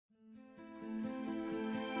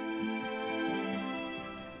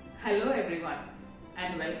Hello everyone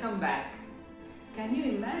and welcome back. Can you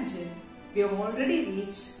imagine we have already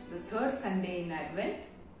reached the third Sunday in Advent?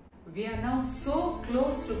 We are now so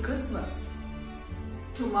close to Christmas.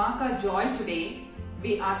 To mark our joy today,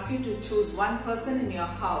 we ask you to choose one person in your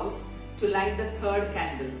house to light the third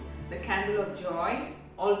candle, the candle of joy,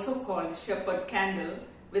 also called shepherd candle,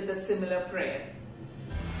 with a similar prayer.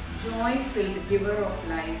 Joy-filled giver of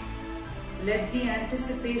life, let the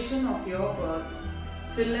anticipation of your birth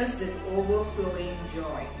fill us with overflowing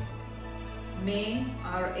joy. May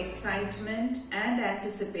our excitement and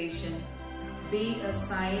anticipation be a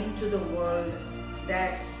sign to the world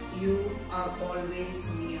that you are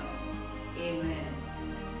always near. Amen.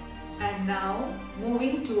 And now,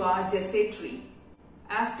 moving to our Jesse tree.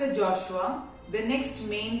 After Joshua, the next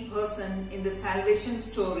main person in the salvation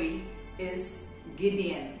story is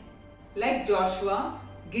Gideon. Like Joshua,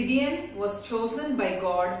 Gideon was chosen by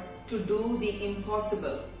God to do the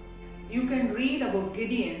impossible. You can read about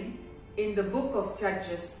Gideon in the book of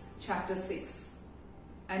Judges chapter 6.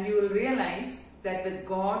 And you will realize that with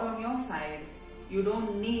God on your side, you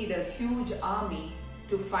don't need a huge army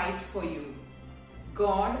to fight for you.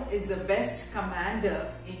 God is the best commander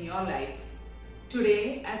in your life.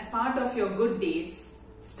 Today, as part of your good deeds,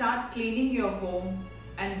 start cleaning your home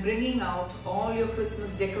and bringing out all your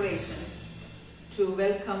Christmas decorations to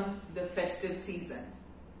welcome the festive season.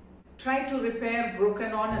 Try to repair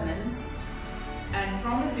broken ornaments and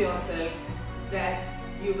promise yourself that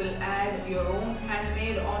you will add your own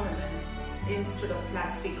handmade ornaments instead of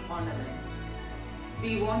plastic ornaments.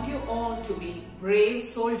 We want you all to be brave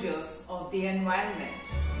soldiers of the environment.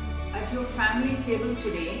 At your family table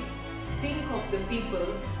today, think of the people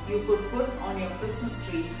you could put on your Christmas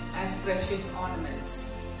tree as precious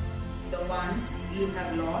ornaments. The ones you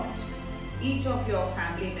have lost, each of your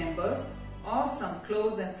family members, or some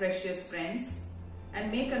close and precious friends,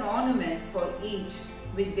 and make an ornament for each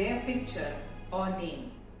with their picture or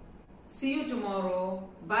name. See you tomorrow.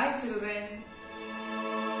 Bye children.